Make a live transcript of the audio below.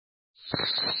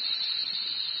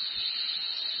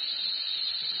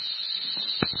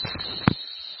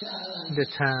The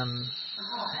time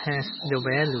has the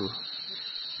value.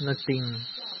 Nothing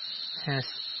has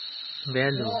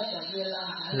value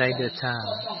like the time.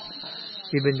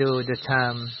 Even though the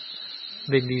time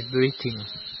when we breathing,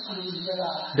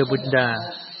 the Buddha,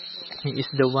 he is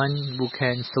the one who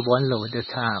can swallow the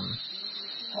time.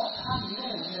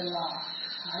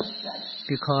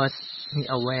 Because he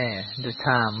aware the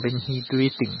time when he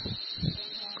breathing.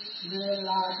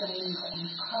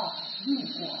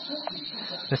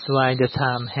 That's why the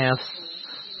time has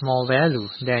more value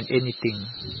than anything.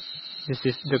 This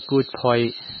is the good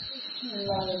point.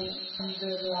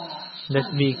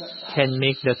 That we can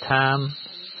make the time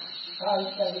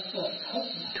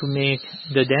to make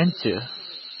the danger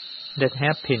that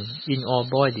happen in our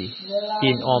body,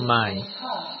 in our mind.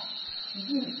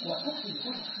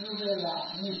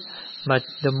 But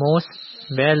the most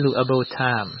valuable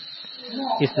time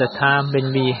is the time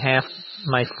when we have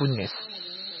mindfulness.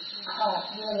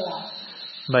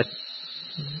 But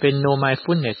when no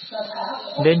mindfulness,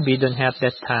 then we don't have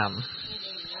that time.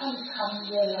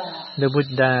 The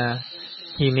Buddha,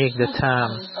 he make the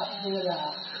time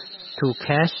to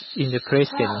catch in the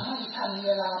present.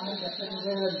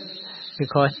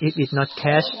 Because if it not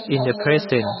catch in the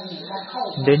present,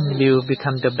 then will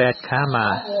become the bad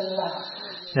karma.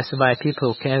 That's why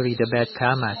people carry the bad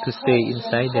karma to stay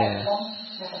inside there.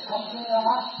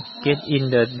 Get in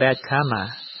the bad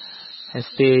karma and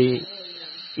stay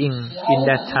in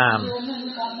that time.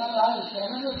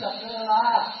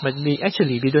 But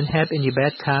we don't have any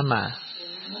bad karma,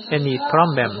 any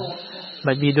problem,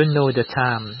 but we don't know the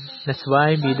time. That's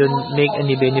why we don't make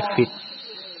any benefit.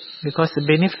 Because the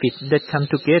benefit that come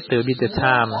together with the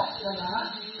time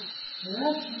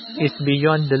is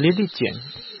beyond the religion,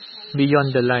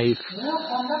 beyond the life,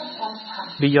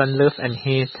 beyond love and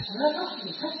hate,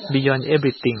 beyond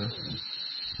everything.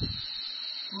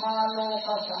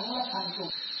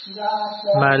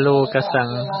 Malo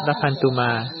kasang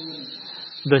lapantuma.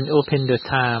 Don't open the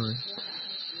time.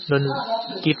 Don't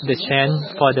give the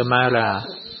chance for the Mara.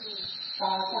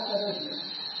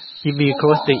 If we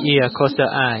close the ear, close the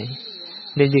eye,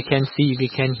 then we can see, we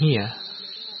can hear.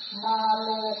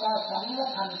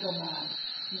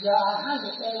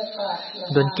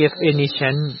 Don't give any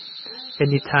chance,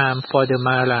 any time for the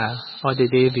Mara or the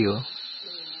devil.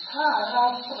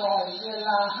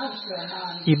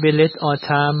 If we let our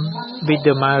time with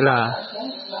the Mara,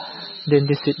 then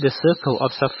this is the circle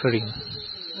of suffering.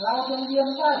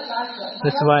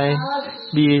 That's why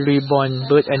we reborn,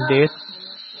 birth and death,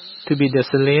 to be the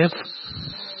slave.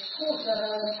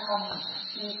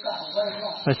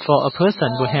 But for a person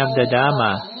who have the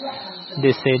Dharma,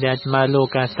 they say that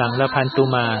Maloka Sangla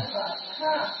Pantuma,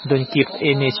 don't give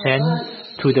any chance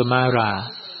to the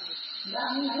Mara.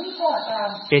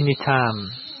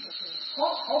 Anytime.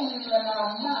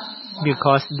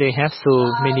 Because they have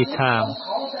so many time.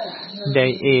 Their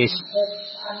age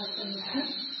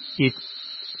is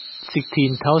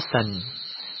 16,000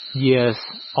 years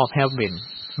of heaven.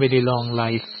 Very long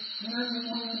life.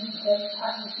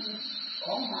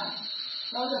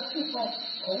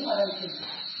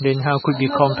 Then how could we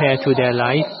compare to their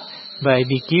life? By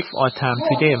we give our time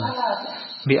to them.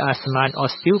 We are smart or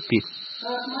stupid.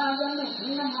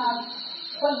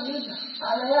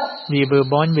 We were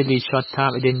born very short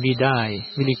time and then we die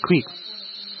very quick.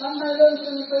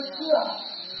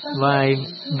 Why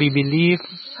we believe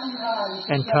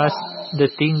and trust the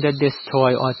thing that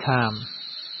destroy our time?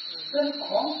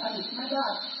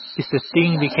 It's the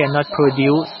thing we cannot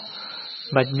produce,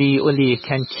 but we only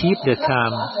can keep the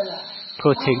time,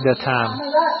 protect the time.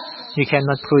 We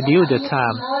cannot produce the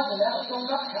time,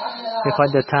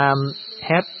 because the time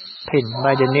happened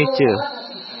by the nature,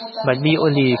 but we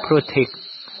only protect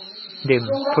them,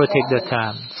 protect the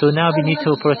time. So now we need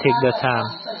to protect the time.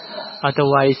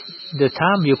 Otherwise, the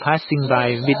time will passing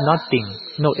by with nothing,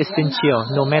 no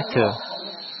essential, no matter.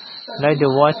 Like the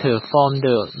water from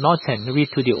the mountain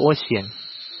reach to the ocean.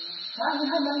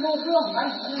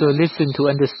 So listen to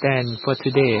understand for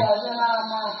today.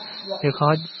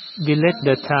 Because we let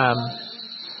the time,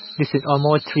 this is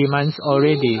almost 3 months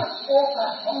already.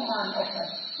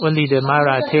 Only the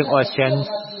Mara take our chance.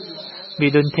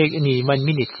 We don't take any 1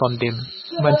 minute from them,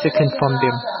 1 second from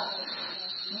them.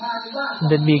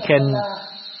 Then we can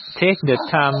take the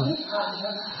time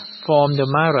from the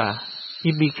Mara.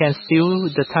 If we can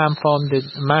steal the time from the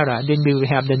Mara, then we will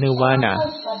have the Nirvana.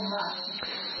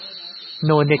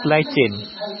 No negligence.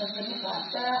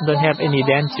 Don't have any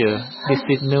danger. This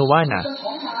is Nirvana.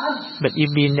 But if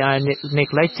we are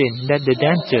negligent, that's the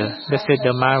danger. That's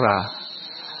the Mara.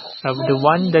 The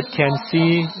one that can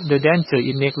see the danger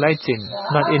in negligence,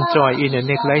 not enjoy in a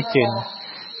negligence,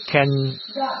 can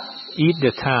eat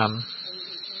the time.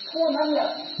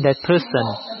 That person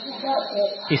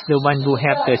is the one who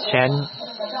have the chance,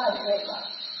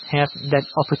 have that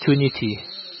opportunity.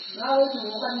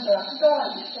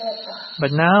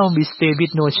 But now we stay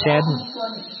with no chance.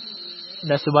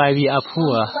 That's why we are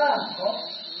poor.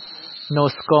 No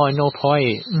score, no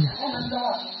point.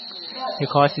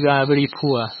 Because we are very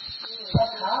poor.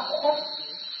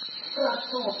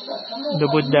 The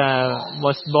Buddha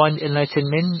was born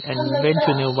enlightenment and went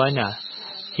to Nirvana.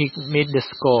 He made the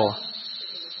score.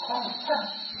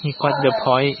 He got the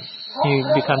point. He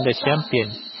became the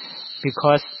champion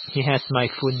because he has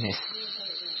mindfulness.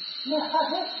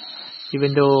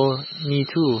 Even though me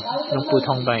too, Luangpu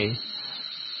Thongbai,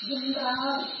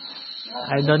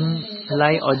 I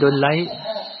don't like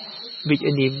with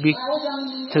any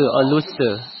victor or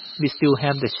loser, we still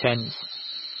have the chance.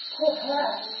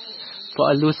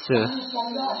 For a loser,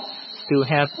 still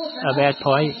have a bad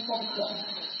point.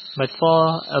 But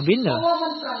for a winner,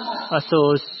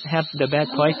 also have the bad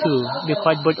point too,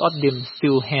 because both of them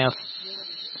still have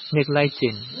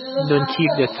negligence. Don't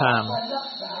keep the time.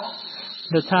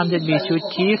 The time that we should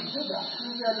keep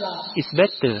is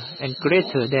better and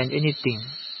greater than anything.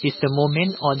 It's the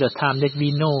moment or the time that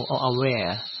we know or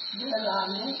aware.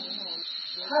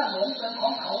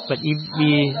 But if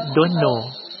we don't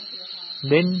know,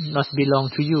 then not belong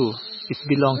to you. It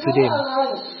belong to them.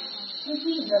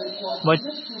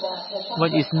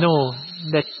 What is know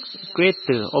that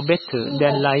greater or better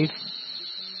than life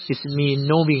is me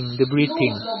knowing the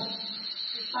breathing.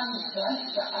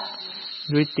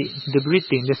 The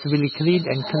breathing that's really clean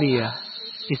and clear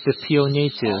is the pure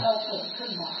nature.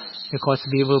 Because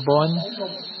we were born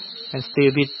and stay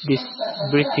with this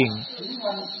breathing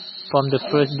from the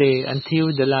first day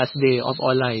until the last day of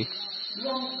our life.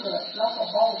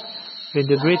 When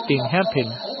the breathing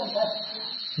happens,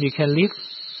 we can live,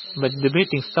 but the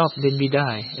breathing stops, then we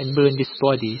die and burn this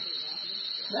body.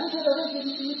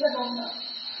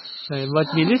 What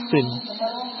we listen,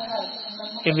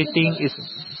 everything is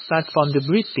start from the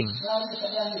breathing.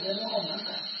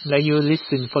 Like you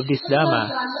listen for this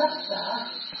Dharma.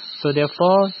 So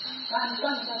therefore,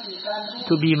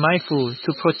 to be mindful,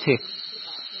 to protect,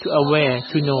 to aware,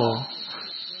 to know,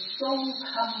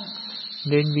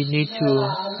 then we need to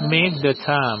make the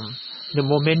time, the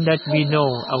moment that we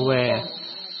know, aware,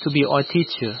 to be our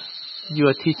teacher,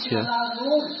 your teacher.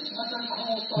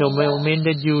 The moment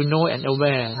that you know and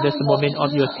aware, that's the moment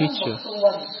of your teacher.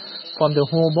 From the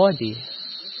whole body,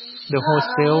 the whole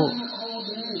self,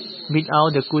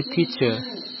 without the good teacher,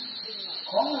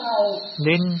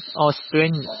 then our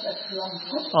strength,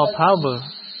 our power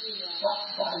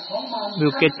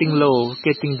will getting low,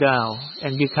 getting down,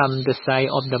 and become the sign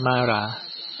of the Mara.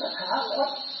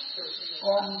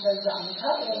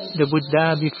 The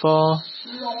Buddha, before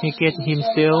he get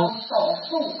himself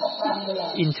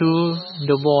into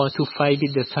the war to fight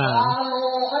with the time,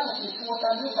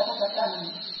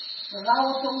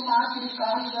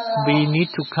 we need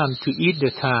to come to eat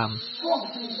the time.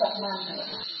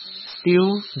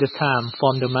 Steal the time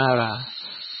from the Mara.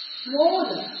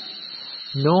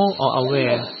 Know or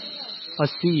aware or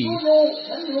see.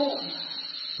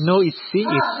 Know it, see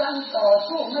it.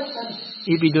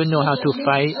 If we don't know how to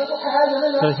fight,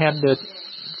 don't have the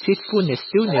peacefulness,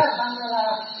 stillness,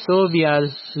 so we are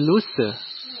loser.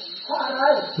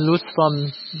 Lose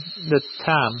from the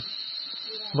time.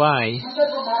 Why?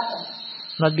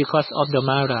 Not because of the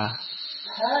Mara.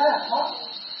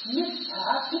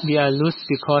 We are loose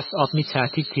because of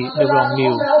Micchatitti, the wrong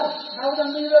view.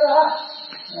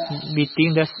 We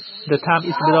think that the time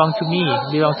is belong to me,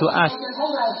 belong to us.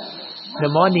 The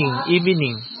morning,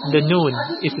 evening, the noon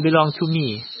is belong to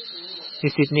me.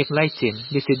 This is negligence.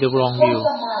 This is the wrong view.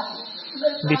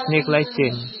 This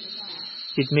negligence,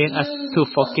 it makes us to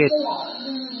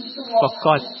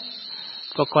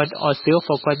forgot ourselves,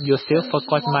 forgot yourself,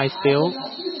 forgot myself.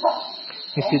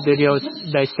 This is the real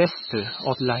disaster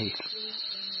of life.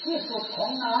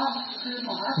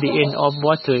 The end of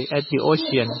water at the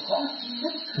ocean.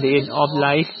 The end of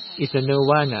life is the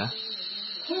nirvana.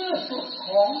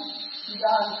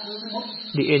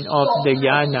 The end of the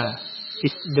jhana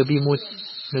is the vimut,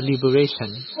 the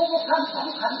liberation.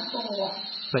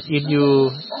 But if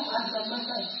you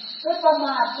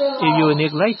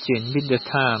negligent with the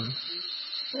time,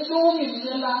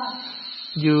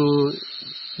 you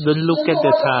don't look at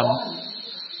the time,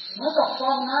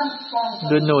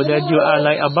 don't know that you are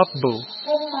like a bubble,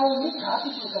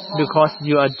 because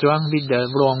you are drunk with the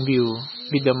wrong view,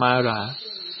 with the Mara.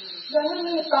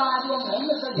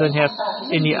 Don't have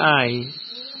any eye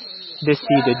they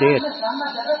see the death.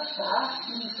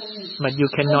 But you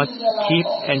cannot keep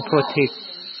and protect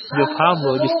your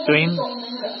power, your strength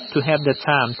to have the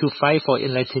time to fight for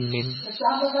enlightenment.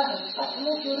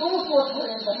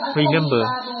 Remember,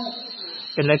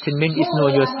 enlightenment is know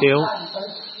yourself.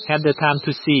 Have the time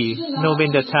to see, know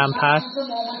when the time pass,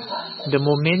 the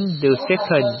moment, the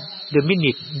second, the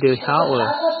minute, the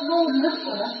hour.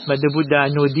 But the Buddha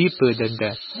know deeper than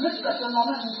that.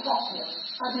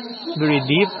 Very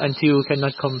deep until you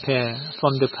cannot compare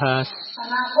from the past,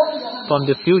 from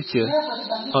the future,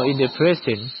 or in the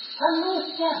present.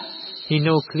 He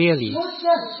know clearly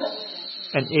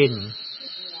an end.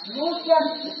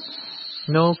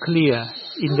 Know clear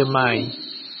in the mind.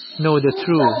 Know the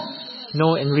truth.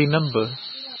 Know and remember.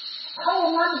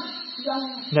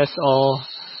 That's all.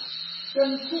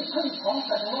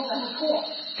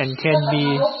 And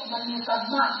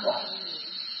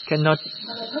cannot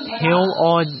help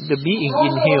all the being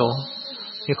in hell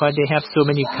because they have so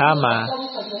many karma.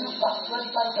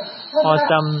 Or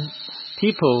some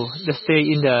people that stay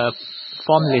in the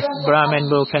formless Brahman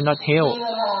world cannot help.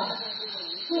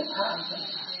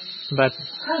 But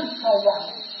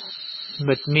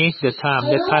make the time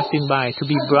that passing by to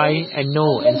be bright and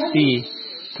know and see,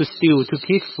 to still, to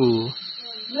peaceful.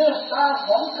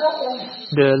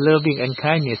 The loving and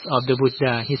kindness of the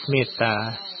Buddha, his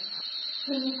metta,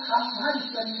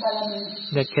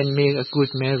 that can make a good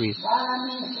merit.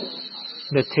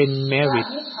 The 10 merit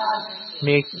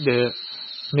make the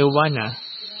nirvana.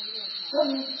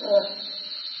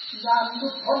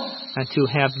 And to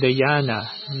have the jnana,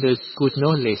 the good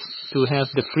knowledge, to have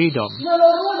the freedom.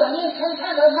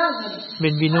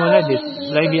 When we know like this,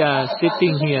 like we are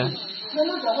sitting here,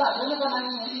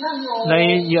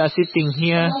 like you are sitting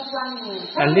here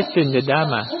and listen the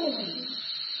Dharma,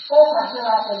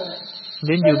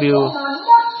 then you will,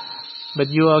 but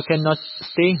you cannot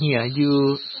stay here.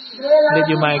 You let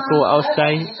your mind go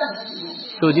outside.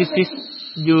 So this is,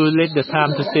 you let the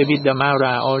time to stay with the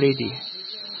Mara already.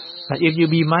 But if you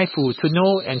be mindful to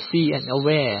know and see and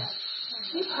aware,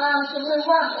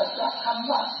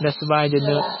 that's why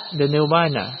the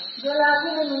nirvana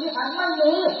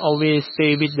always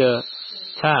stay with the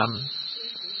time.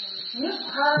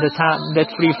 The time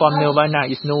that free from nirvana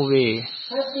is no way.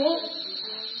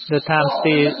 The time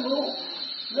stay,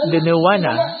 the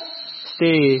nirvana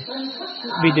stay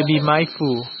with the be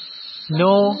mindful.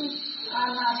 No,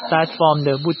 start from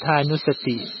the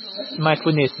Buddhanusati,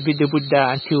 mindfulness with the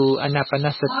Buddha until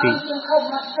Anapanasati,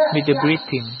 with the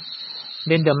breathing.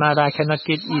 Then the Mara cannot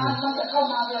get in.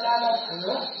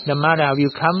 The Mara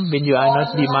will come when you are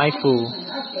not be mindful.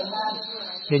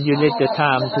 Then you let the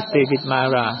time to stay with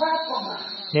Mara.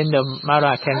 Then the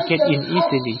Mara can get in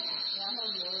easily.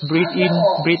 Breathe in,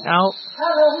 breathe out.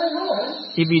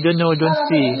 If you don't know, don't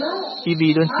see. If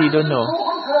you don't see, don't know.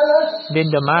 Then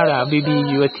the Mara will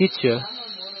be your teacher.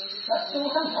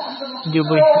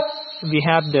 We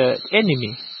have the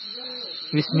enemy,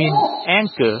 which means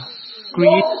anger,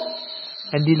 greed,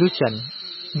 and delusion,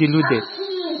 deluded.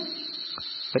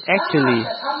 But actually,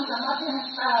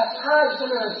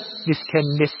 this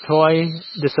can destroy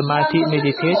the samadhi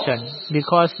meditation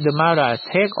because the Mara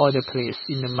take all the place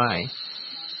in the mind.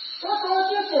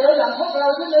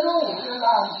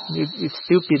 If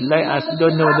stupid like us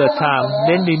don't know the time,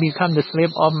 then we become the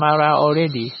slave of Mara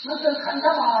already.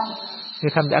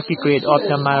 Become the articulate of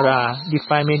the Mara,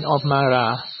 defilement of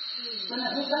Mara,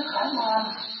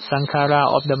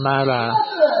 Sankhara of the Mara,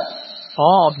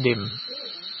 all of them.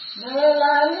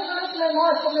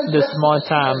 The small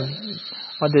time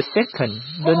or the second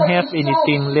don't have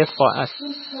anything left for us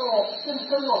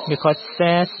because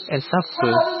sad and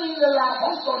suffer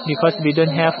because we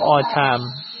don't have all time,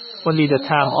 only the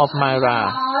time of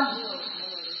Mara,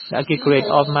 the articulate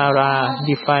of Mara,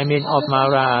 defilement of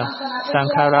Mara,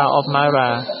 Sankhara of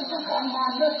Mara.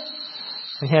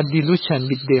 We have delusion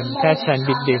with them, passion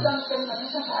with them.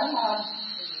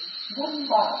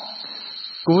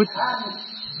 Good,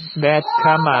 bad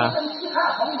karma,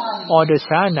 or the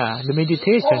jhana, the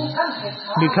meditation,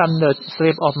 become the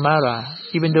slave of Mara,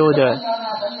 even though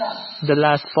the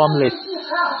last formless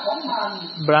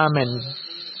Brahman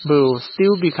will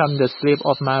still become the slave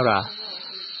of Mara.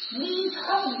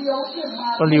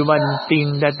 Only one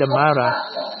thing that the Mara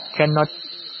cannot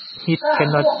hit,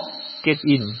 cannot get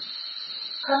in.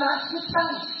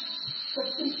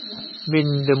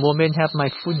 When the moment have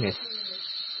mindfulness,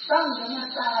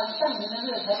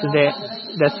 so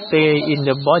that stay in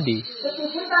the body,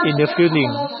 in the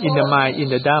feeling, in the mind, in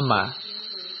the Dharma.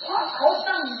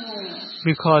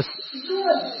 Because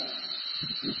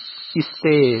it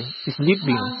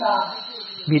living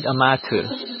with a matter.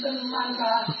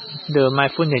 The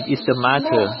mindfulness is the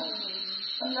mother.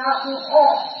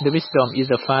 The wisdom is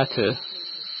the father.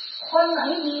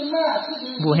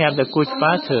 Who have the good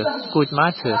father, good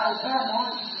mother,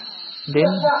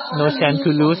 then no chance to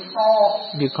lose,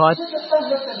 because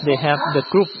they have the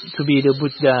group to be the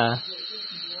Buddha,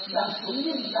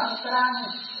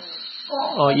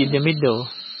 or in the middle,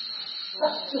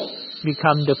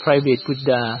 become the private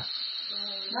Buddha,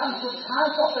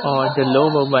 or the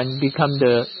lower one become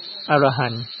the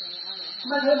Arahant.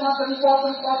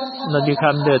 Not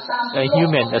become the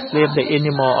human, a slave, the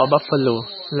animal or buffalo,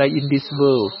 like in this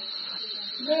world.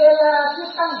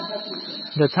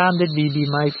 The time that we be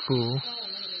mindful,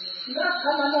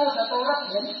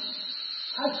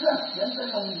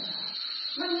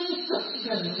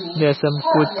 there's some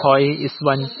good point is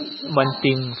one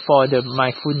thing for the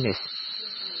mindfulness.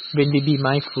 When we be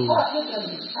mindful,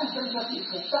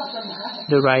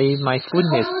 the right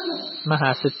mindfulness,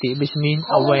 Mahasati, which means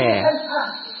aware,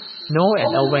 know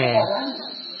and aware.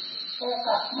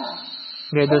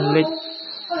 They don't let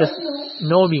just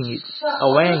knowing it,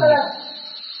 aware it.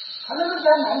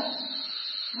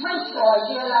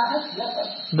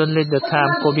 Don't let the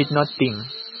time go with nothing.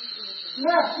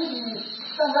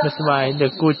 That's why the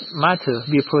good mother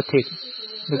will protect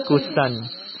the good son.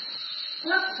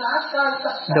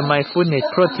 The mindfulness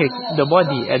protect the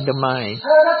body and the mind.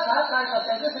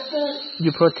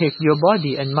 You protect your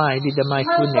body and mind with the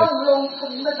mindfulness.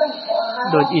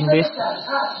 Don't invest,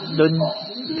 don't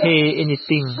pay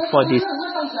anything for this.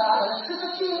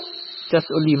 Just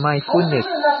only mindfulness.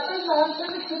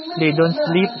 They don't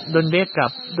sleep, don't wake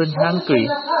up, don't hungry.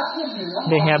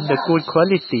 They have the good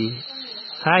quality,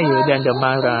 higher than the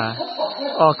Mara,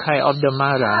 all kind of the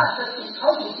Mara.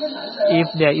 If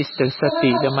there is the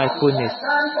sati, the mindfulness,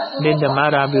 then the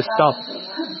Mara will stop.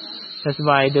 That's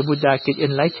why the Buddha get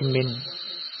enlightenment.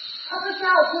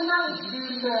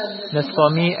 That's for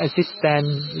me, I sit,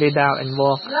 stand, lay down and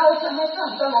walk.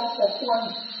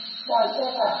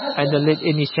 I don't let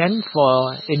any chance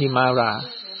for any Mara.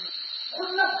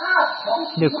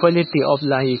 The quality of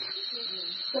life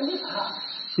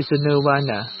is a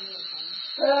nirvana.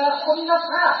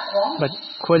 But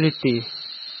quality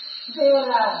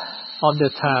of the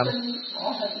time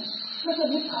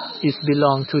is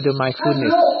belong to the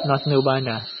mindfulness, not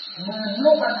nirvana.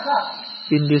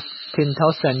 In this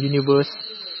 10,000 universe.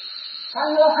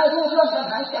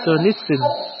 So listen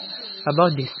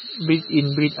about this. Breathe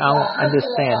in, breathe out,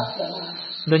 understand.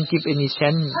 Don't give any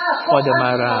chance for the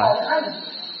Mara.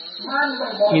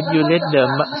 If you let the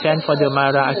chant for the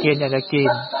Mara again and again,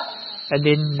 and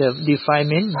then the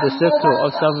defilement, the circle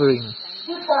of suffering,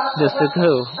 the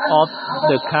circle of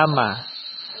the karma,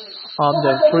 of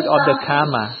the fruit of the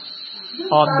karma,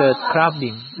 of the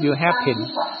craving will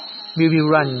happen. We will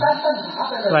run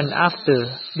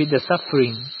after with the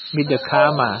suffering, with the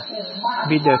karma,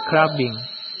 with the craving,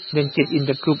 then get in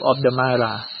the group of the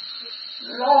Mara.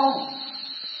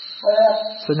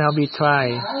 So now we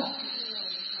try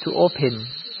to open,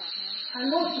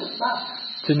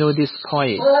 to know this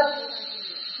point.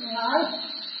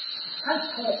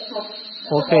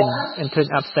 Open and turn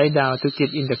upside down to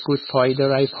get in the good point, the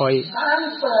right point.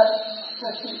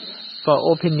 For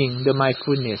opening the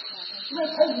mindfulness.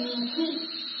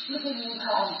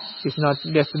 It's not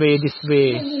this way.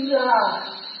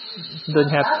 Don't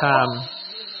have time.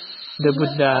 The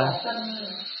Buddha,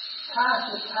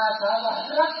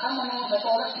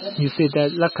 you say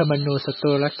that Lakhamano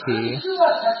Sato Lakhe.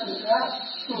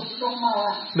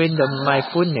 When the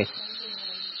mindfulness,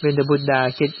 when the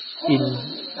Buddha get in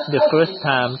the first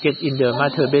time, get in the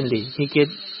mother belly, he get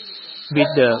with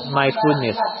the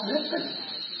mindfulness.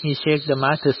 He checks the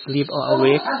mother sleep or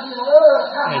awake,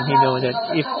 and he know that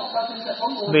if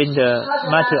when the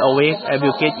mother awake, I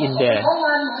will get in there.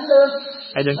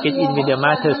 I don't get in with the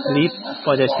mother sleep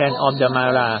for the chant of the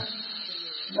Mara.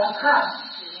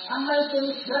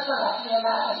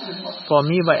 For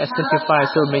me, why I sacrifice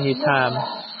so many times,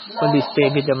 only stay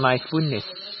with the mindfulness.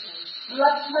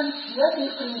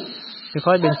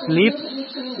 Because when sleep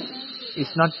is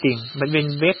nothing, but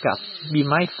when wake up, be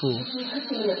mindful.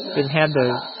 When have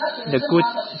the good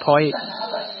point.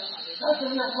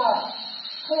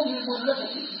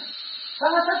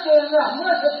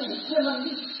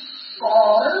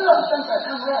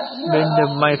 When the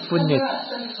mindfulness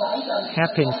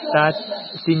happens, start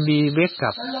since we wake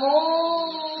up.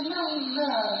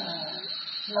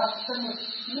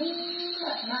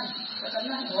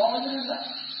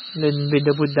 Then with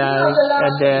the Buddha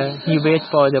and he waits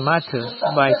for the mother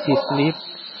while she sleeps.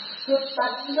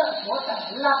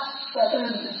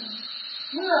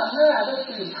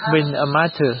 When a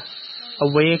mother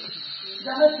awake,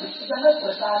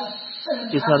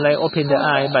 It's not like open the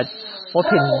eye, but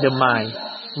open the mind.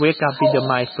 Wake up with the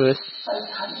mind first.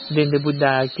 Then the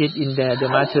Buddha get in there, the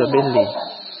matter belly,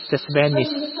 just vanish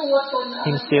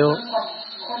himself,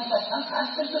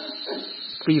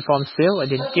 free from self,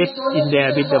 and then get in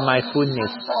there with the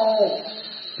mindfulness.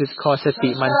 This is called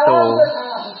Sati Manto,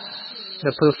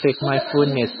 the perfect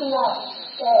mindfulness.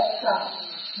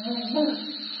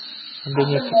 And then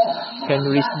you can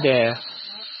reach there.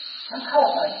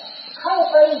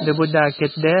 The Buddha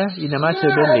get there in the matter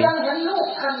belly,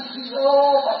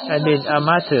 and then a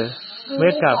mother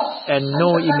wake up and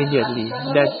know immediately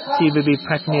that she will be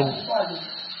pregnant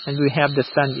and will have the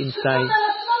son inside.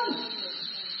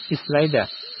 It's like that.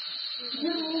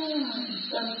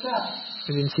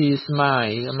 And then she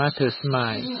smile, a mother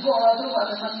smile.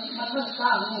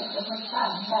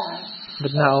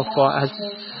 But now for us,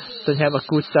 don't have a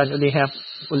good son, only have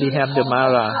the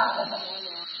Mara.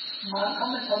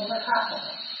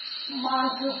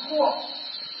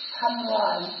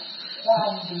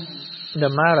 The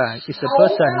Mara is a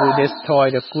person who destroy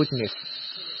the goodness,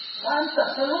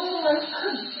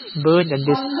 burn and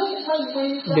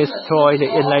destroy the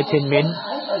enlightenment,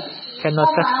 cannot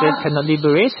success, cannot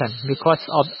liberation because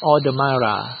of all the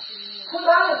Mara.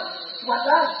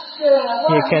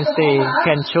 He can stay,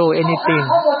 can show anything,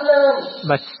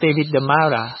 but stay with the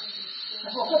Mara.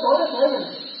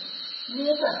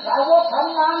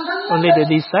 Only the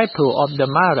disciple of the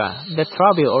Mara that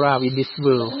travel around in this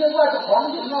world.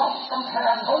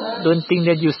 Don't think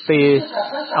that you stay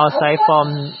outside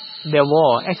from the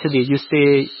wall. Actually, you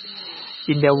stay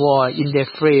in the wall, in the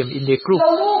frame, in the group.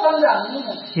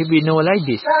 If we know like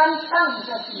this,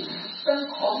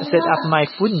 set up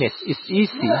mindfulness is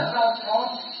easy.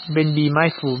 When we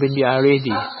mindful, when we are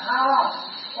ready,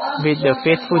 with the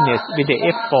faithfulness, with the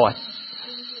effort,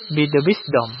 with the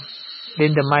wisdom,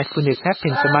 then the mindfulness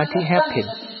happens, samadhi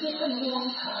happens.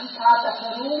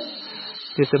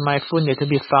 This is mindfulness to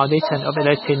be foundation of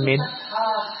enlightenment.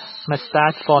 Must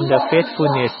start from the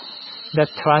faithfulness, the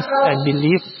trust and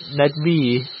belief that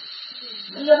we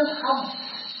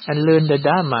and learn the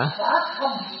Dharma,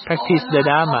 practice the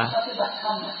Dharma.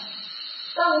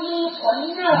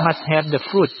 Must have the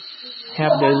fruit,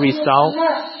 have the result.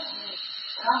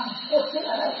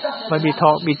 When we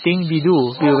talk, we think, we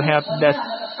do, we will have that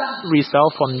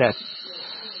result from that.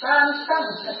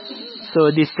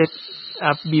 So this set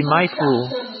up, be mindful,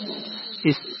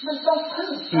 is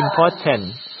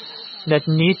important. That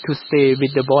need to stay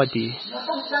with the body.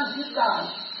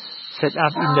 Set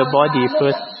up in the body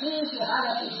first.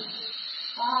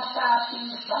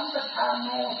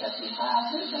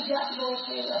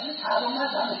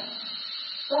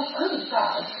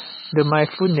 The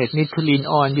mindfulness need to lean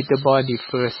on with the body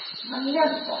first.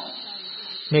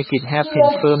 Make it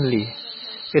happen firmly,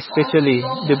 especially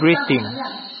the breathing.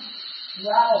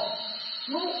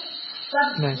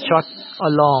 Short or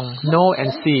long, know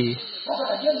and see.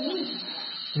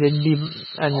 Then be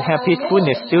and have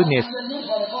peacefulness, stillness.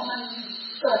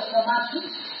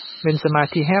 When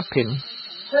samadhi happens,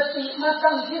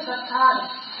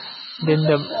 then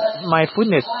the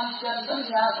mindfulness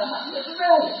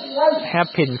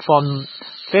happens from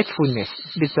faithfulness,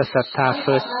 with the sattva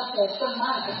first.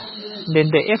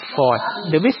 Then the effort,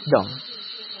 the wisdom,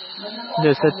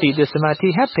 the sati, the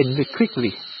samadhi happen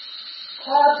quickly.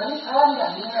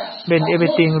 When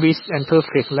everything rich and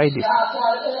perfect like this.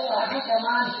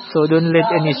 So don't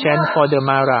let any chance for the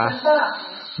Mara.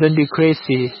 Don't be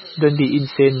crazy. Don't be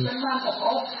insane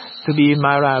to be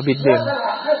Mara with them.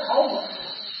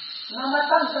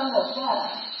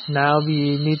 Now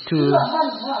we need to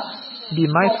be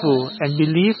mindful and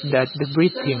believe that the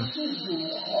breathing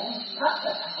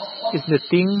is the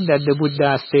thing that the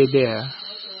Buddha stay there.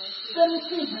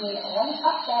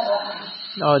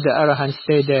 Or the Arahant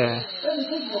stay there.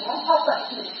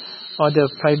 Or the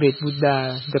private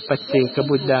Buddha, the Pacceka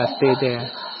Buddha stay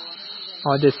there.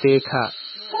 Or the Sekha.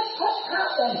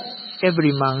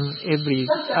 Every monk, every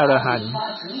Arahant,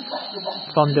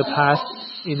 from the past,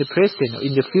 in the present, or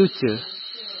in the future.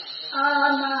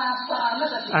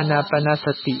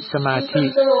 Anapanasati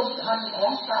Samadhi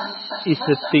is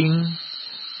the thing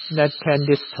that can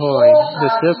destroy the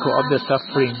circle of the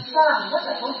suffering.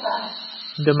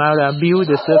 The Mara build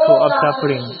the circle of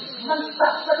suffering,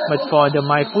 but for the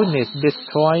mindfulness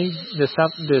destroy the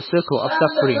circle of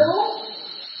suffering.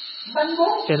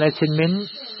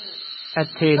 Enlightenment,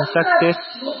 attain success,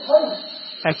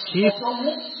 achieve,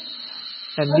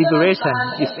 and liberation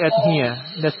is at here.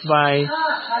 That's why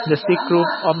the 6 group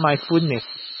of mindfulness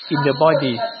in the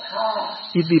body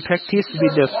If we practice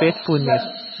with the faithfulness,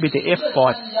 with the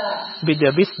effort, with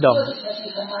the wisdom,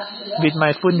 with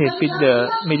mindfulness, with the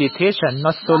meditation,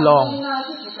 not so long.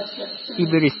 If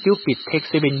very stupid, take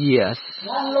 7 years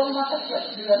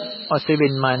or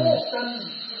 7 months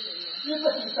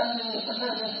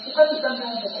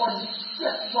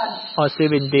or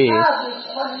 7 days.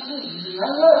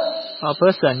 A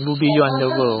person who beyond the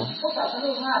world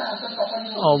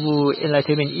or who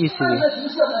enlightenment easily,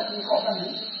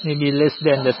 maybe less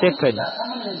than the second,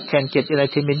 can get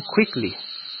enlightenment quickly.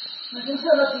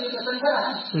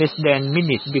 Less than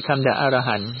minutes become the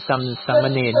Arahant, some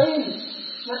Samanen.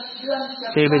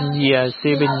 7 years,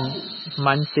 7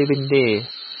 months, 7 days,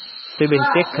 7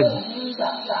 seconds.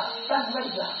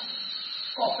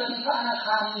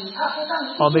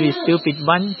 Or very stupid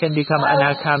one can become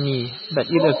Anakami, but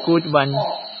if a good one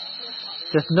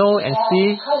just know and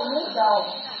see,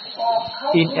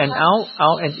 in and out,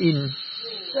 out and in,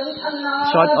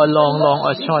 short or long, long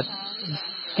or short,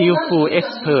 skillful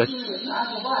expert.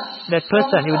 That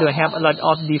person you don't have a lot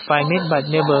of defilement but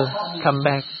never come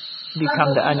back,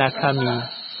 become the Anakami,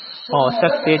 or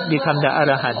success become the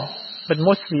Arahant, but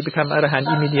mostly become Arahant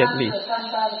immediately.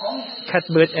 Cut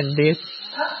birth and death.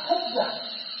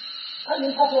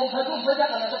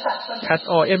 Cut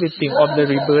all everything of the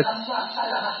rebirth.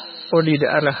 Only the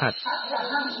Arahant.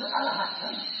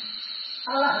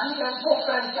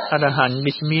 Arahant,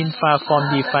 which means far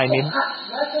from defilement.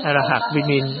 Arahant, which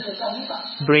means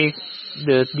break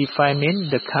the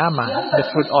defilement, the karma, the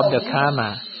fruit of the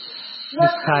karma,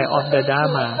 this kind of the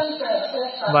dharma.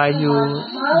 Why you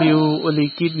will only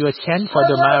give your chant for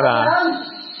the Mara?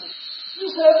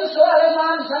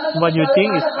 What you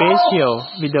think is special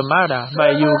with the Mara, why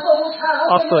you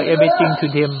offer everything to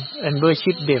them and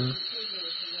worship them?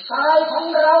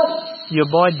 Your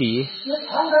body,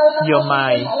 your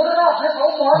mind,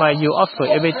 why you offer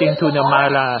everything to the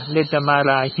Mara? Let the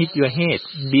Mara hit your head,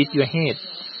 beat your head.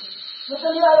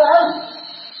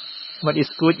 What is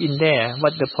good in there?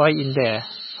 What the point in there?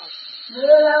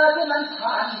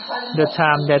 The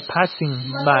time that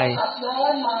passing by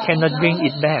cannot bring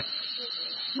it back.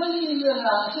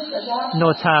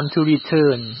 No time to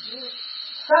return.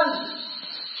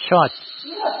 Short,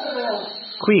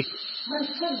 quick,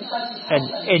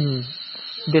 and end,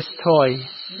 destroy.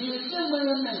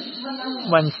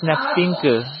 One snap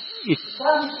finger is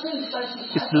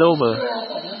lower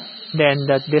than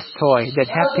that destroy that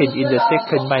happened in the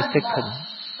second by second.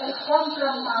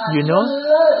 You know,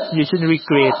 you shouldn't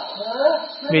regret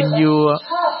when you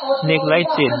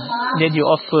neglect it, then you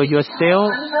offer yourself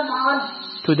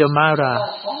to the Mara.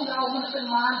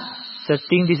 Just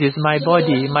think this is my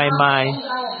body, my mind,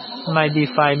 my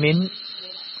defilement.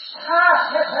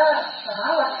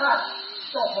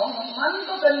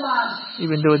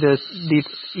 Even though the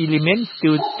elements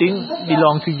still think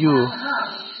belong to you,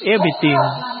 everything,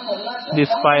 this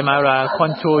five Mara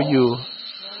control you.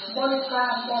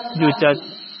 You just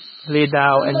lay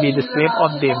down and be the slave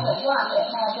of them.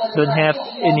 Don't have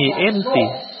any empty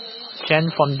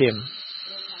chant from them.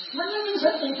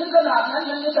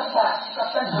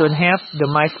 Don't have the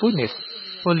mindfulness,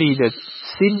 only the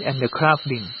sin and the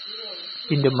craving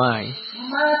in the mind.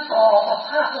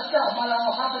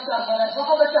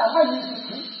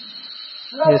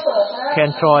 Yes,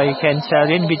 can try, can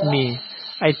challenge with me.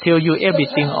 I tell you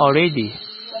everything already.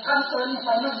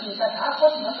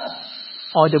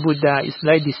 All the Buddha is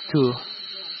like this too.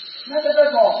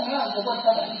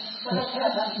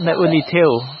 Not only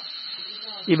tell,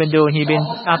 even though he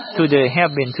went up to the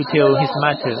heaven to tell his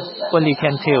matter, only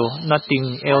can tell,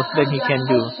 nothing else that he can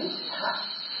do.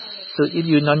 So if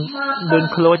you don't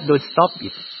close, don't stop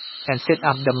it, and set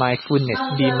up the mindfulness,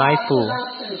 be mindful.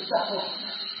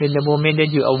 When the moment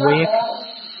that you awake,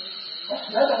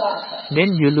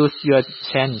 then you lose your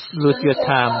chance, lose your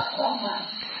time.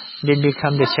 Then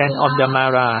become the chant of the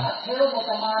Mara.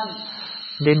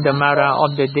 Then the Mara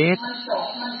of the dead,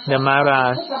 the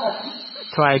Mara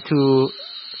try to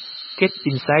get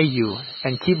inside you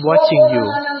and keep watching you.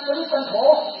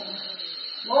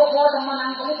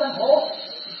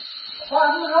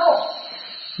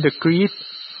 The greed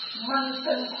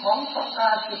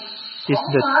is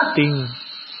the thing,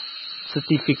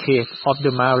 certificate of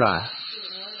the Mara.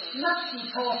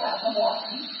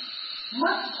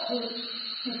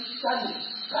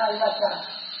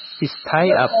 Is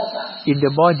tied up in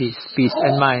the body, speech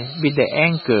and mind with the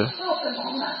anchor.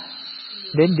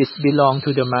 Then this belongs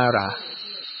to the Mara.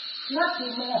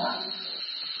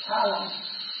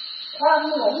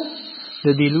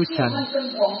 The delusion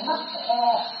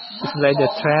is like the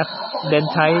trap, then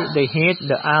tie the head,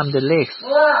 the arm, the legs.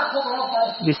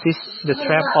 This is the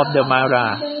trap of the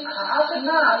Mara.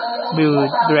 will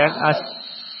drag us,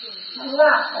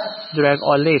 drag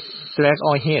our legs, drag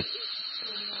our head,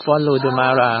 follow the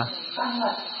Mara,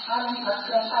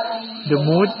 the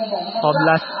mood of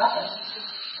lust,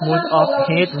 mood of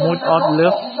hate, mood of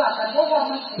love.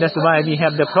 That's why we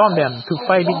have the problem to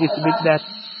fight with this, with that.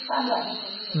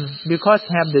 Because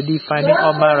have the defining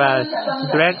of Mara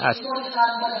drag us.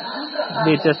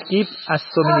 They just give us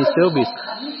so many service.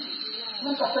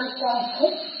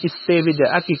 It stay with the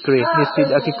aggregate. They stay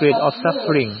the aggregate of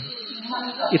suffering.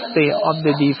 It stay of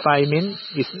the defilement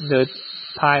is the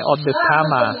pile of the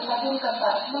karma.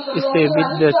 It stay with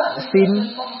the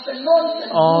sin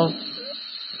or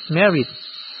merit.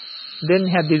 Then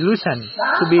have delusion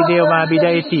to be Deva, be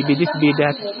deity, be this, be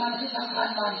that.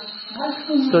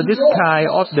 So this kind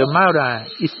of the Mara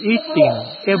is eating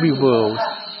every world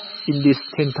in this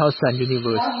 10,000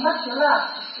 universe.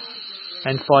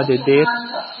 And for the death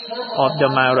of the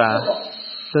Mara,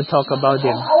 don't talk about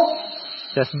them.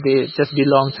 They just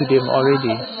belong to them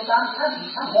already.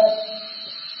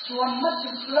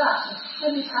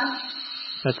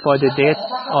 But for the death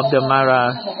of the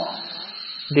Mara,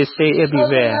 they stay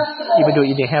everywhere, even though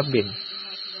they have been.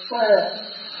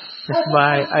 That's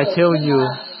why I tell you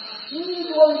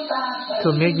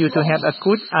to make you to have a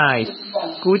good eye,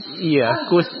 good ear,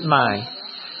 good mind,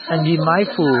 and be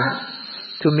mindful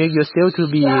to make yourself to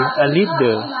be a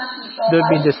leader. Don't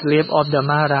be the slave of the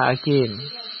Mara again.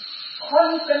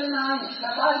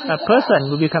 A person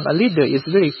who becomes a leader is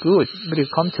very good, very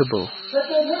comfortable.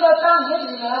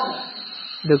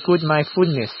 The good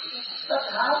mindfulness.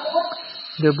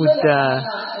 The Buddha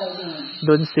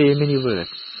don't say many words.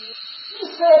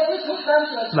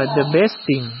 But the best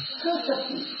thing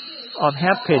of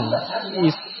happen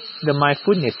is the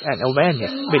mindfulness and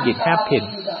awareness when it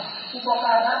happens.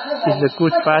 It's the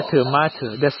good father,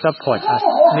 mother that support us,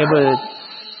 never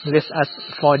let us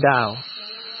fall down.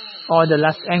 All the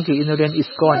lust, anger, ignorance is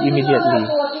gone immediately.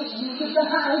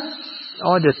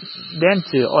 All the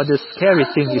danger, all the scary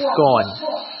thing is gone.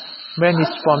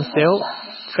 Vanished from self,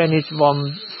 vanished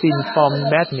from sin, from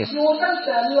badness.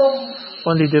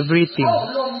 Only the breathing,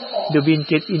 the wind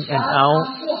get in and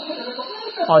out,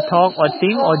 or talk, or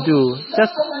think, or do.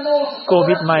 Just go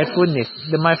with mindfulness.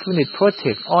 The mindfulness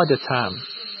protect all the time.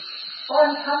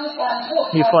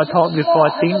 Before talk, before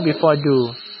think, before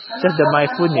do. Just the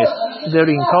mindfulness.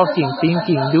 During talking,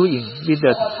 thinking, doing, with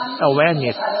the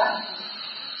awareness.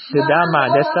 The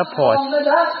Dharma that support.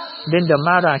 Then the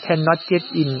Mara cannot get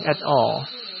in at all.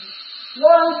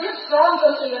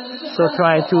 So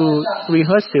try to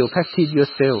rehearse, practice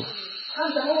yourself.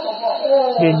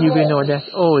 Then you will know that,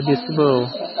 oh, this world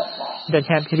that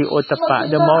have Uposatha,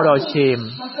 the moral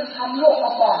shame.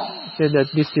 So that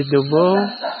this is the world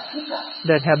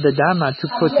that have the Dharma to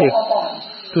protect,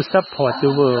 to support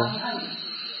the world.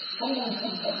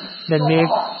 That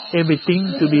make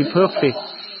everything to be perfect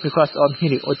because of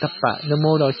Uposatha, the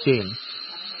moral shame.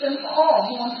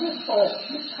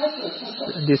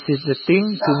 This is the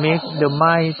thing to make the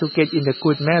mind to get in the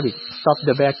good merit, stop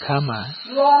the bad karma.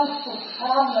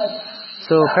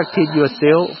 So practice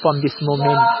yourself from this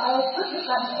moment.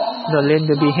 Don't let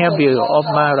the behavior of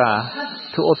Mara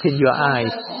to open your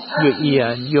eyes, your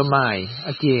ear, your mind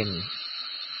again.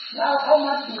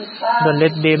 Don't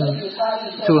let them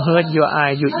to hurt your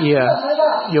eye, your ear,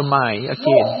 your mind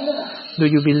again. Do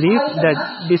you believe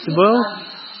that this world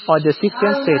or the six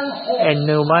senses and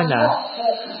nirvana,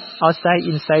 outside,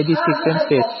 inside these six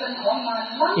senses,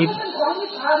 if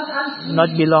not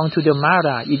belong to the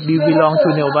Mara, it will belong to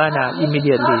nirvana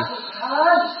immediately.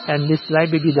 And this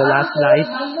life will be the last life.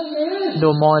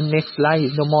 No more next life,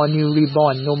 no more new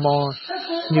reborn, no more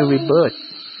new rebirth.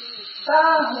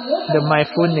 The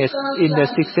mindfulness in the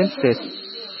six senses,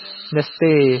 let's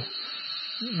stay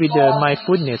with the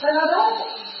mindfulness.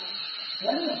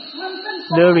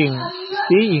 Hearing,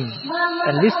 seeing,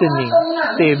 and listening,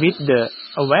 stay with the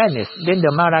awareness. Then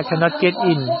the Mara cannot get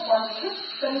in.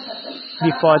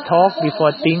 Before talk,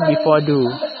 before think, before do.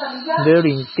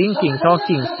 Hearing, thinking,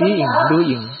 talking, seeing,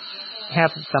 doing.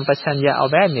 Have sampajanya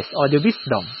awareness or the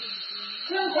wisdom.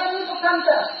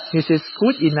 This is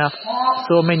good enough.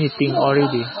 So many things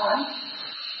already.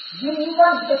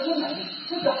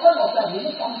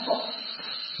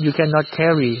 You cannot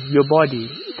carry your body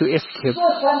to escape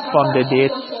from the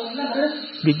death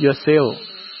with yourself.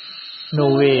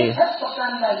 No way.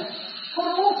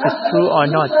 It's true or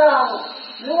not?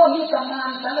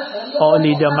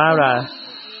 Only the Mara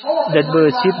that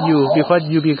worship you because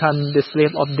you become the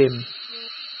slave of them.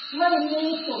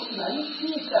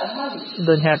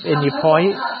 Don't have any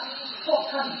point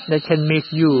that can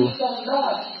make you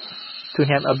to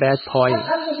have a bad point.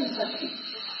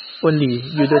 only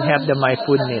you don't have the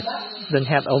mindfulness, don't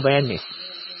have awareness.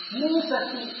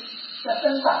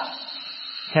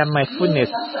 Have mindfulness,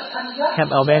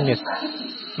 have awareness,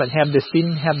 but have the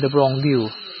sin, have the wrong view.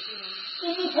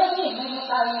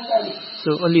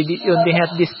 So only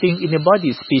have this thing in the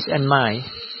body, speech and mind.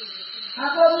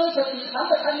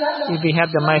 If we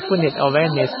have the mindfulness,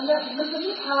 awareness,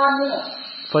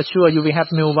 for sure you will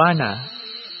have nirvana.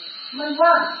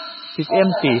 It's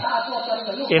empty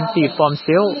from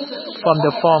self, from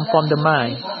the form, from the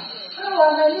mind.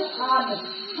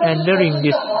 And during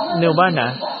this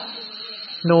nirvana,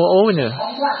 no owner,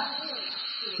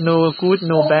 no good,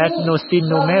 no bad, no sin,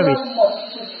 no merit.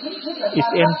 It's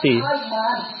empty.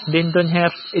 Then don't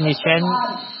have any chance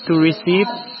to receive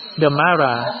the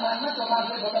Mara,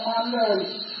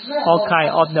 all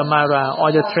kind of the Mara,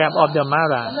 or the trap of the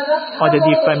Mara, or the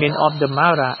defilement of the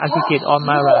Mara, aggregate of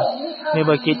Mara.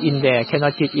 Never get in there,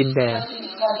 cannot get in there.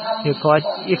 Because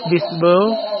if this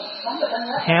world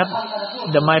have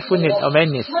the mindfulness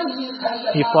awareness,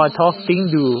 before talking,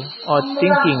 do, or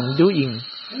thinking, doing,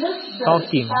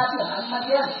 talking,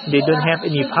 they don't have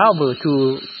any power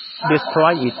to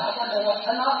destroy it.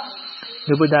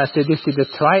 The Buddha said this is the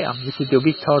triumph, this is the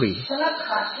victory.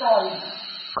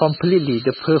 Completely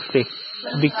the perfect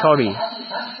victory.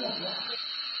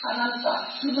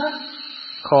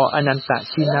 Called Ananta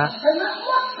China,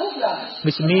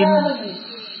 which means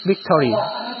victory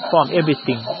from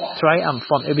everything, triumph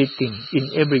from everything in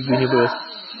every universe.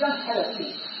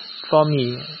 For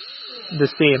me, the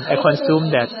same. I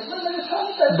consume that.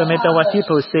 No matter what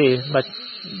people say, but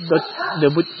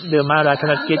the Mara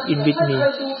cannot get in with me.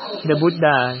 The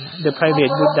Buddha, the private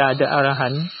Buddha, the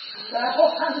Arahant,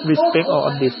 respect all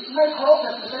of this.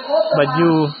 But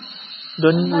you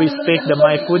don't respect the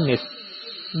mindfulness.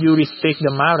 You respect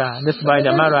the Mara. That's why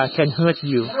the Mara can hurt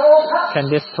you, can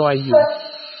destroy you.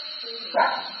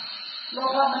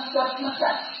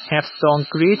 Have strong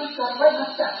greed,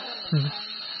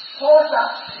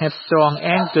 have strong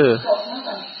anger,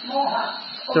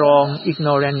 strong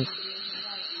ignorance.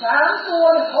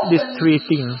 These three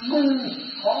things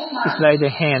is like the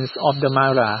hands of the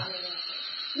Mara.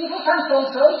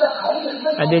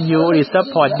 And then you only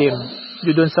support them.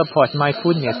 You don't support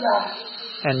mindfulness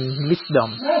and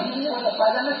wisdom.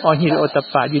 Or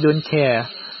Hirotapa, you don't care.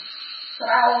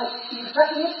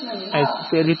 I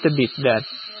say a little bit that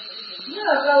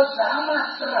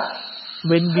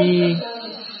when we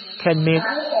can make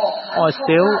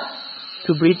ourselves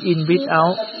to breathe in, breathe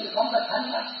out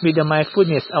with the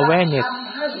mindfulness, awareness,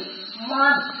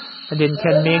 and then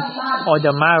can make all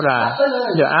the Mara,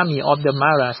 the army of the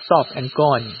Mara, stop and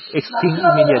gone, extinct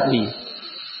immediately.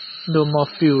 No more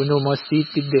fuel, no more seed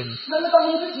with them.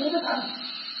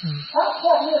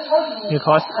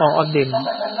 Because all of them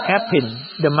happen,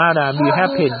 the Mara will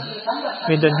happen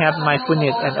when we don't have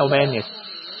mindfulness and awareness.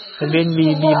 And when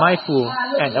we be mindful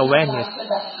and awareness,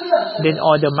 then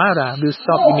all the Mara will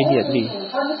stop immediately.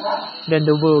 Then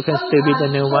the world can stay with the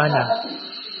Nirvana.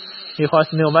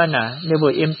 Because Nirvana never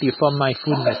empty from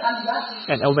mindfulness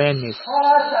and awareness.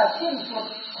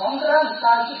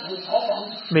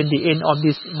 When the end of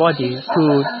this body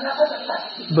to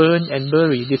burn and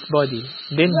bury this body,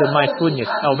 then the mindfulness,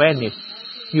 awareness,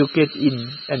 you get in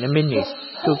and a minute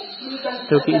to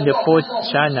get in the fourth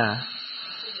jhana.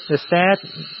 The sad,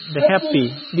 the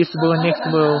happy, this world, next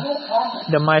world,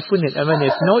 the mindfulness,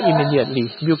 awareness, know immediately.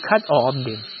 You cut all of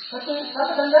them.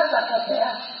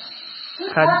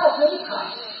 Cut,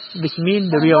 which means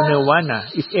the real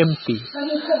nirvana is empty.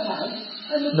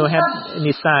 No have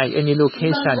any sign, any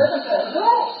location.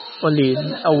 Only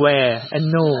aware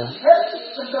and know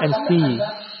and see.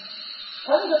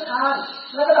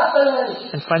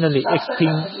 And finally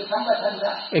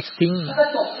extinct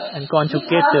and gone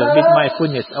together with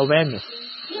mindfulness, awareness,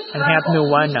 and have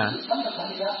nirvana.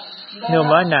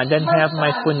 Nirvana then have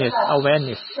mindfulness,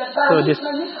 awareness. So this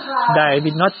die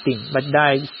with nothing, but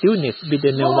die stillness with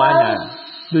the nirvana.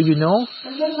 Do you know?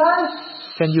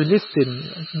 Can you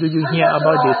listen? Do you hear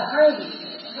about this?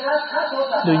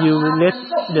 Do you let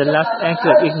the last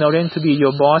anger, ignorance, to be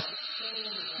your boss?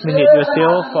 Manage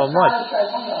yourself for what?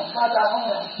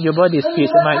 Your body, speech,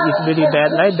 mind is very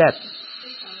bad like that,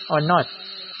 or not?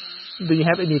 Do you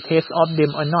have any taste of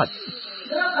them or not?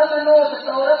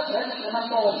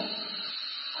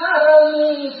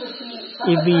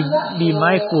 If we be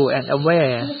mindful and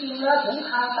aware,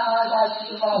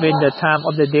 when the time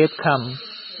of the death comes,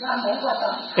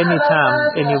 anytime,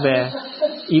 anywhere,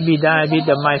 if we die with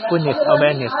the mindfulness,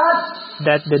 awareness,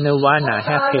 that the nirvana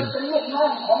happens.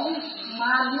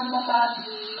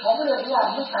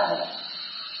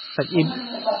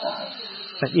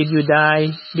 But if you die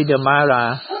with the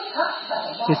Mara,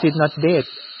 This is not death.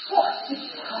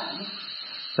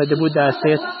 But the Buddha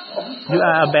said, you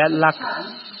are a bad luck.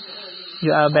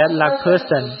 You are a bad luck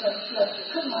person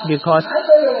because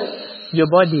your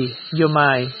body, your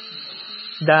mind,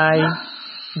 die,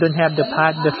 don't have the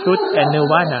path, the fruit and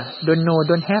nirvana, don't know,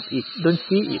 don't have it, don't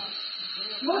see it.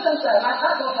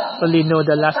 Only know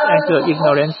the lust, anger,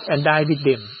 ignorance and die with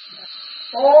them.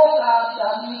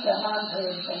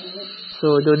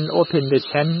 So don't open the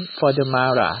chant for the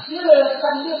Mara.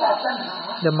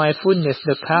 The mindfulness,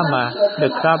 the karma, the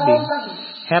craving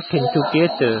happen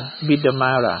together with the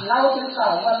Mara.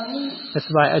 That's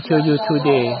why I tell you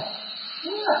today,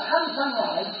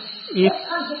 if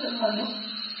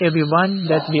everyone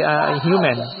that we are a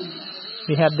human,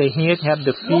 we have the head, have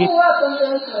the feet,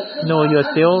 know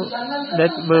yourself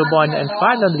that we're born and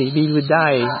finally we will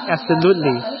die,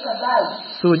 absolutely,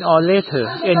 soon or later,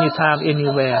 anytime,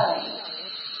 anywhere.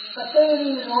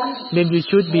 Then you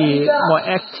should be more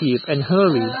active and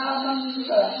hurry.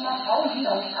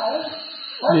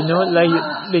 You know, like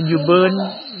when you burn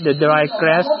the dry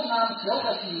grass,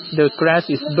 the grass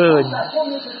is burned,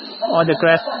 or the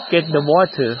grass get the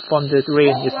water from the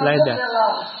rain, it's like that.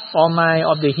 All mind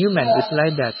of the human is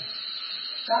like that.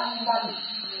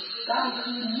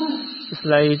 It's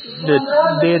like the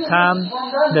daytime,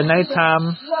 the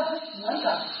nighttime,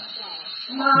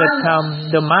 that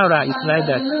time, the Mara is like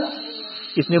that.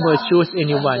 It never choose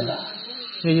anyone.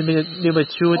 Never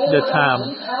choose the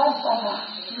time.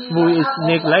 Who is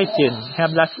neglected,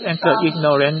 have lust, anger,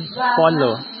 ignorance,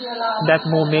 follow that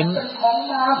moment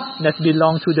that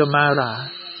belong to the Mara.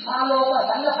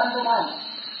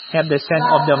 Have the chant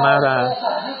of the Mara.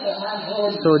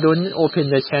 So don't open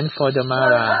the chant for the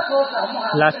Mara.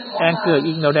 Lust, anger,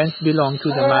 ignorance belong to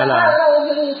the Mara.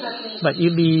 But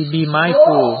if we be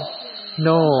mindful,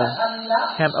 know,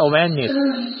 have awareness,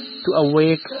 to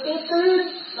awake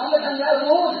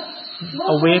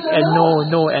and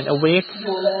know and awake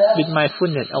with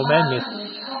mindfulness, awareness,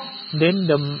 then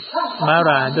the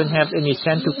Mara don't have any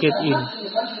chance to get in.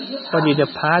 Only the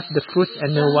path, the fruit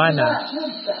and nirvana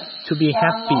to be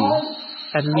happy,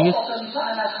 at least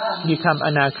become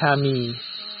anakami.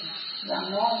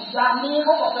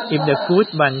 If the good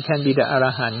one can be the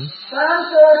Arahant,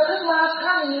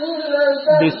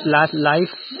 this last life,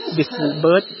 this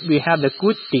birth, we have the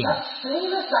good thing,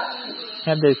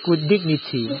 have the good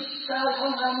dignity.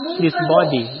 This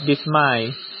body, this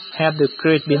mind, have the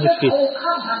great benefit.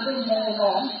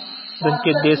 Don't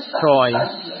get destroyed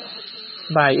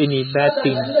by any bad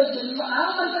thing.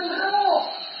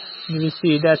 You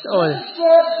see, that's all.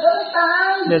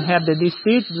 Then have the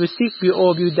disease, you sick, you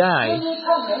old, you die.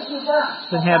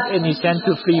 Don't have any chance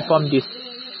to free from this.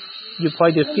 You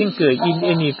point the finger in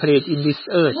any place in this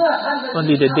earth.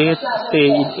 Only the dead stay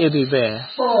in everywhere.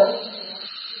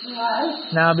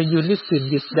 Now when you listen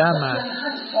this Dharma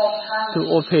to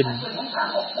open,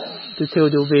 to tell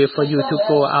the way for you to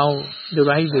go out the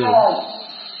right way.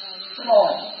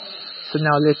 So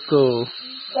now let go.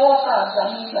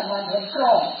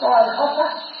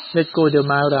 Let go the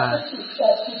Mara.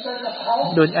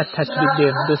 Don't attach with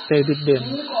them, don't stay with them.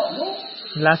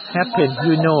 Last happen,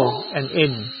 you know, and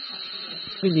end.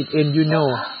 When it end, you know.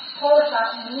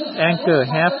 Anger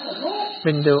have,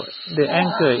 when the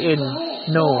anger end,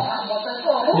 no.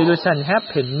 Delusion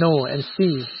happen, know and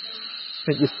see.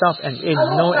 When it stop and end,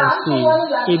 know and see.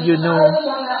 If you know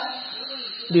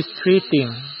these three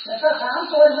things,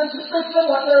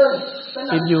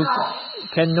 if you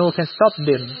can know, can stop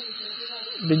them,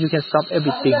 then you can stop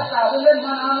everything.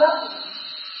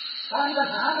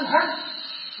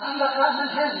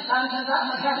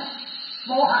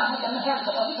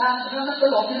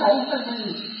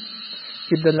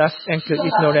 If the lust, anger,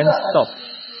 ignorance stop,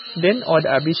 then all the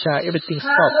avijja, everything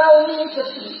stop.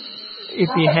 If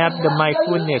we have the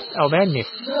mindfulness, awareness,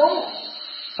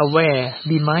 aware,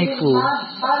 be mindful,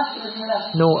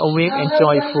 know, awake and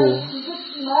joyful,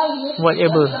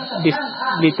 whatever this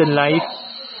little life,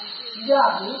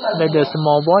 like the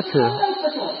small water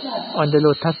on the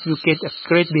lotus, you get a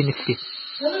great benefit.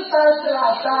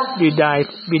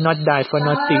 We not die for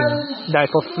nothing, die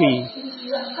for free.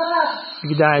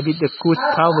 We die with the good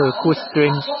power, good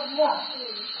strength.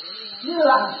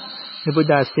 The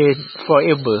Buddha said,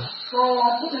 forever.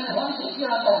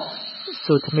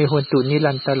 So Thame Hontu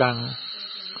Nirantarang.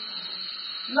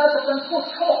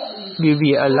 We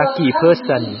be a lucky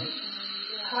person.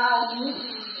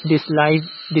 This life,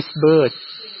 this birth,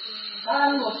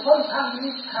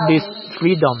 this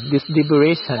freedom, this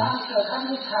liberation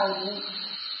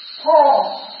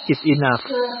is enough.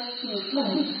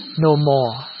 No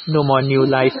more new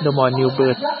life, no more new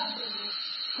birth.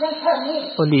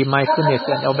 only mindfulness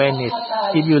and awareness.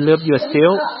 If you love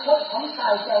yourself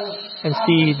and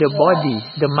see the body,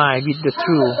 the mind with the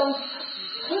truth,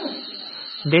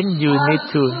 then you need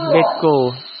to let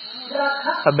go,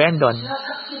 abandon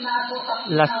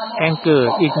lust, anger,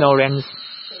 ignorance.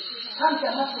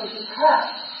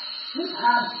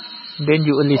 Then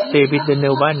you only stay with the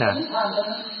nirvana,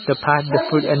 the path, the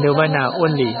fruit, and nirvana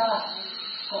only.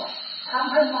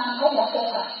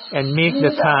 And make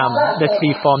the time that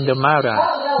free from the Mara.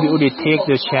 We only take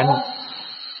the chance,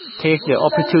 take the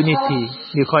opportunity,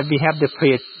 because we have the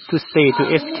faith to stay, to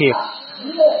escape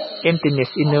emptiness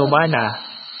in nirvana,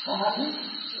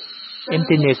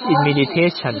 emptiness in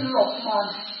meditation,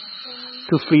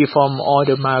 to free from all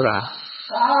the Mara.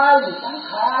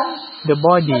 The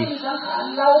body,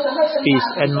 speech,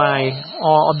 and mind,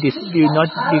 all of this will not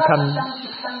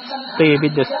stay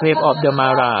with the slave of the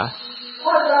Mara.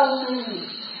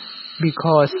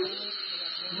 Because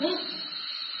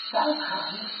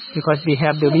we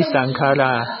have the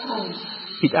visankhara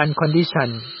with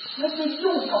unconditioned,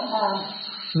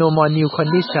 no more new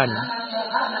condition,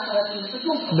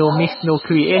 no mix, no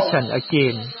creation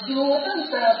again.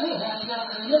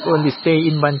 Only stay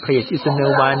in one place is the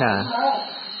nirvana.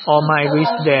 All mind reach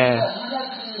there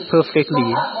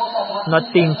perfectly.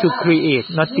 Nothing to create,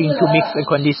 nothing to mix a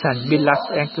condition with lust,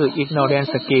 anger, ignorance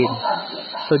again.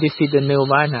 So this is the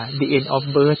nirvana, the end of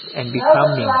birth and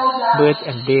becoming, birth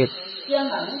and death.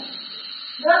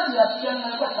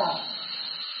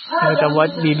 No matter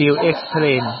what we will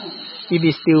explain, if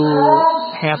we still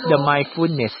have the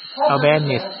mindfulness,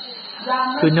 awareness,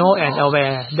 to know and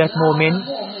aware that moment,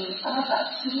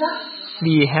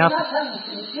 we have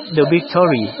the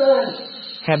victory,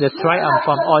 have the triumph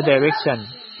from all directions.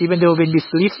 Even though when we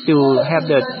sleep, still have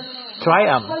the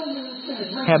triumph,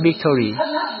 have victory.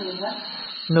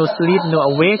 No sleep, no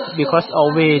awake, because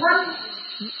always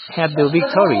have the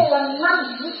victory.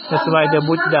 That's why the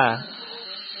Buddha,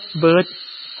 birth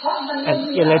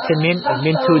and enlightenment and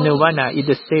went to nirvana in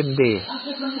the same day.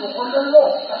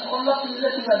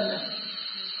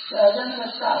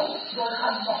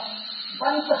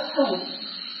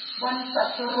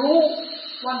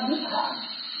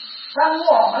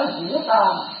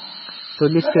 So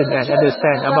listen and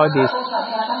understand about this.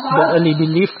 Don't only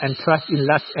believe and trust in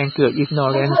lust, anger,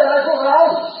 ignorance.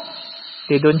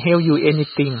 They don't help you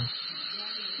anything.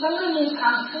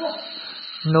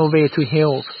 No way to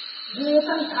help.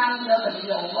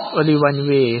 Only one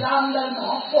way.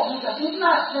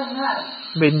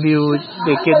 When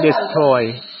they get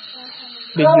destroyed,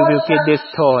 then you will get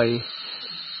destroyed.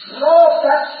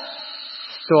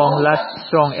 Strong lust,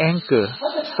 strong anger,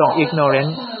 strong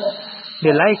ignorance.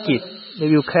 They like it. They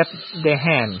will clap their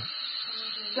hand.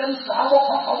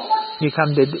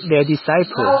 Become their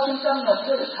disciple.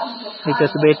 They're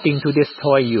just waiting to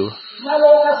destroy you.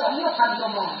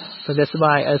 So that's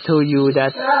why I told you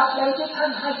that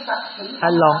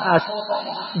as long as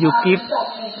you keep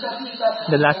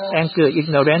the lust, anger,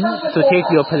 ignorance to take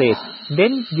your place,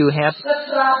 then you have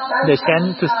the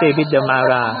chance to stay with the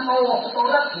Mara.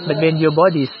 But when your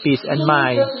body, speech, and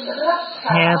mind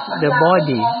have the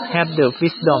body, have the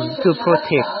wisdom to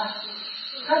protect,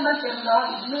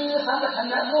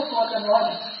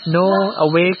 no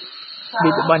awake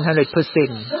with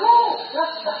 100%.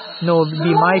 No,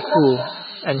 be mindful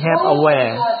and have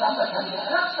aware.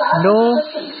 No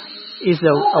is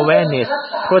the awareness.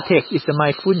 Protect is the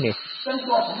mindfulness.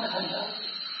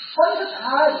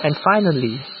 And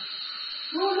finally,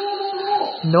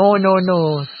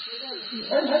 no.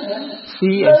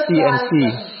 See and see and see.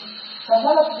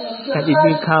 And it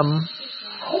become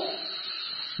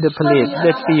the place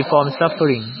that's free from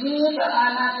suffering.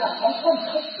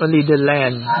 Only the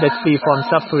land that's free from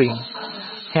suffering.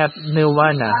 Have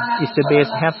nirvana is the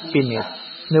best happiness.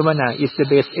 Nirvana is the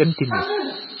best emptiness.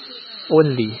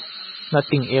 Only,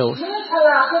 nothing else.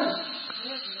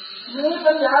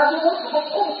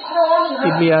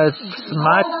 If we are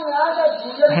smart,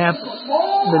 have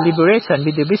the liberation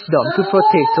with the wisdom to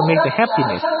protect, to make the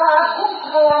happiness.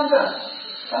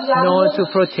 No, to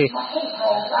protect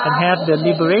and have the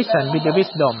liberation with the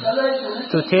wisdom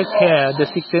to take care of the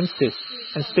six senses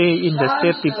and stay in the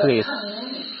safety place.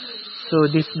 So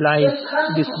this life,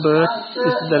 this birth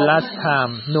is the last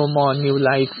time. No more new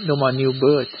life, no more new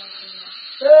birth.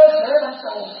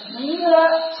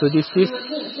 So this is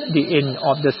the end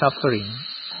of the suffering.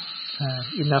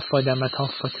 Enough for Dhamma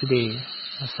talk for today.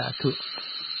 Sadhu.